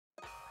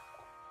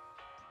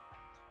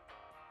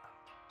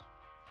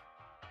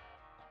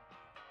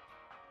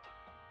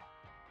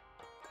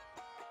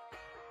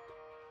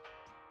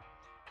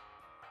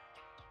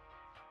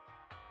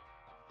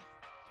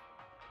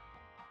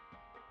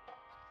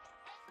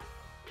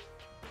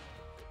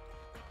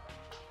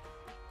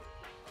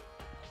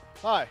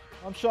Hi,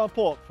 I'm Sean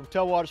Polk from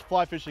Tailwaters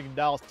Fly Fishing in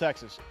Dallas,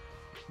 Texas.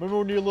 Remember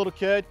when you were a little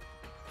kid?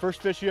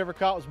 First fish you ever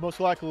caught was most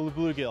likely a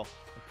bluegill,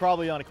 and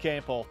probably on a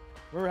cane pole.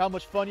 Remember how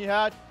much fun you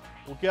had?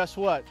 Well, guess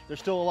what?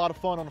 There's still a lot of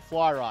fun on a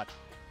fly rod.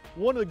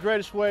 One of the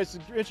greatest ways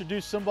to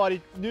introduce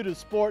somebody new to the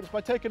sport is by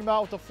taking them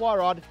out with a fly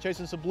rod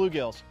chasing some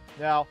bluegills.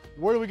 Now,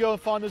 where do we go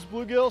and find those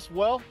bluegills?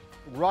 Well,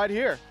 right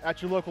here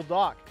at your local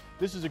dock.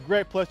 This is a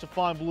great place to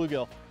find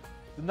bluegill.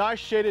 The nice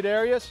shaded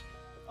areas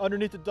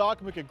underneath the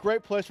dock make a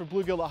great place for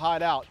bluegill to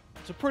hide out.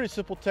 It's a pretty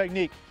simple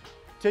technique.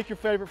 Take your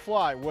favorite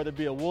fly, whether it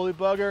be a woolly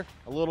bugger,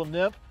 a little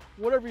nymph,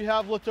 whatever you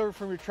have left over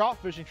from your trout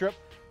fishing trip,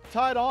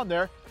 tie it on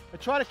there and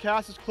try to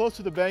cast as close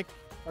to the bank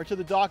or to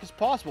the dock as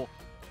possible.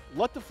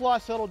 Let the fly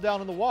settle down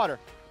in the water,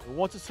 and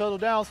once it settles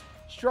down,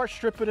 start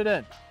stripping it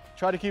in.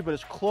 Try to keep it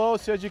as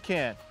close as you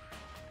can.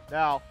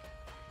 Now,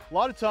 a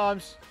lot of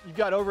times you've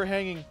got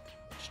overhanging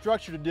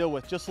structure to deal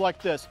with, just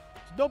like this.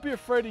 So don't be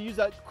afraid to use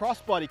that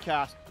crossbody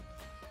cast,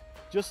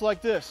 just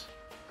like this.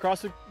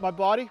 Cross my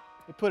body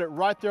and put it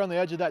right there on the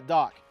edge of that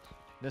dock.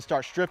 And then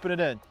start stripping it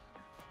in.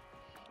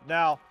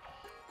 Now,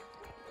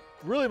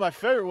 really my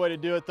favorite way to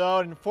do it though,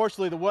 and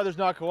unfortunately the weather's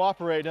not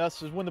cooperating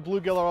us, is when the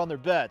bluegill are on their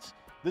beds.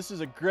 This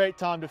is a great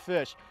time to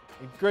fish.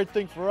 And great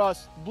thing for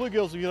us, the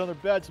bluegills will get on their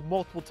beds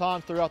multiple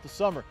times throughout the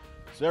summer.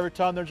 So every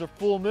time there's a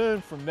full moon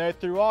from May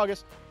through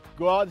August,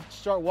 go out and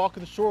start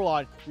walking the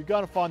shoreline. You're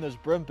gonna find those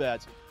brim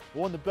beds.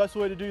 One of the best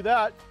way to do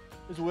that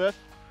is with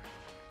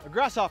a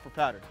grasshopper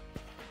pattern.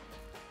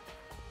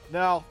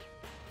 Now,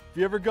 if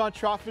you ever gone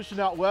trout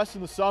fishing out west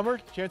in the summer,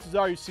 chances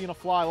are you've seen a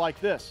fly like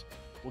this.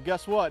 Well,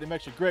 guess what? It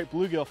makes a great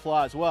bluegill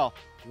fly as well.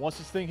 Once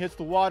this thing hits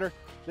the water,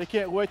 they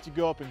can't wait to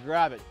go up and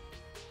grab it.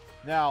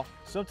 Now,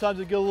 sometimes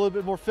they get a little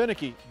bit more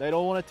finicky. They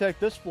don't want to take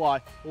this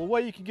fly. Well, the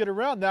way you can get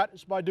around that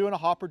is by doing a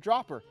hopper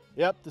dropper.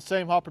 Yep, the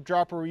same hopper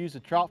dropper we use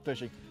in trout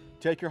fishing.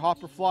 Take your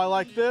hopper fly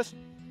like this,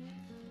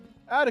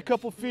 add a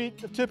couple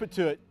feet of tippet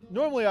to it.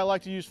 Normally I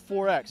like to use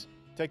 4X.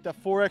 Take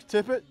that 4X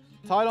tippet,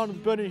 tie it onto the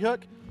bend of your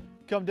hook,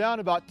 come down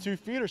about 2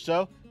 feet or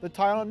so, then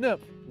tie it on a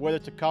nymph, whether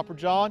it's a copper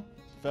john,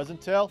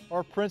 pheasant tail, or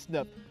a prince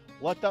nymph.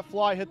 Let that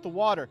fly hit the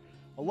water.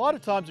 A lot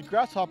of times a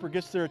grasshopper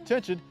gets their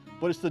attention,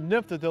 but it's the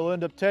nymph that they'll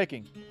end up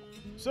taking.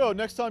 So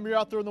next time you're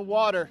out there in the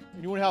water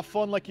and you want to have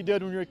fun like you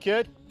did when you were a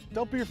kid,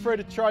 don't be afraid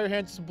to try your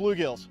hands at some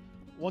bluegills.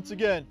 Once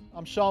again,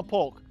 I'm Sean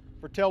Polk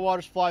for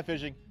Tailwaters Fly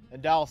Fishing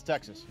in Dallas,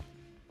 Texas.